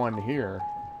someone here.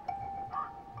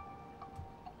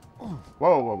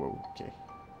 Whoa, whoa, whoa, okay.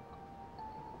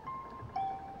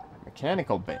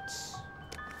 Mechanical bits.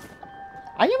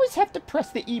 I always have to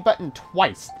press the E button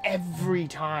twice every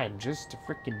time just to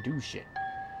freaking do shit.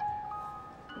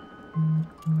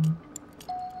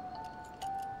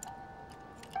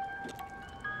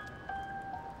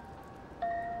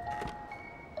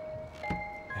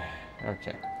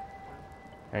 Okay.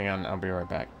 Hang on, I'll be right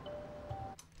back.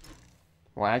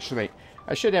 Well, actually,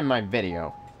 I should end my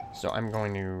video. So I'm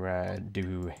going to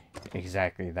do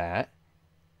exactly that.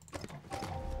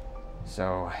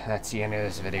 So that's the end of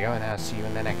this video, and I'll see you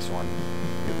in the next one.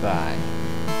 Goodbye.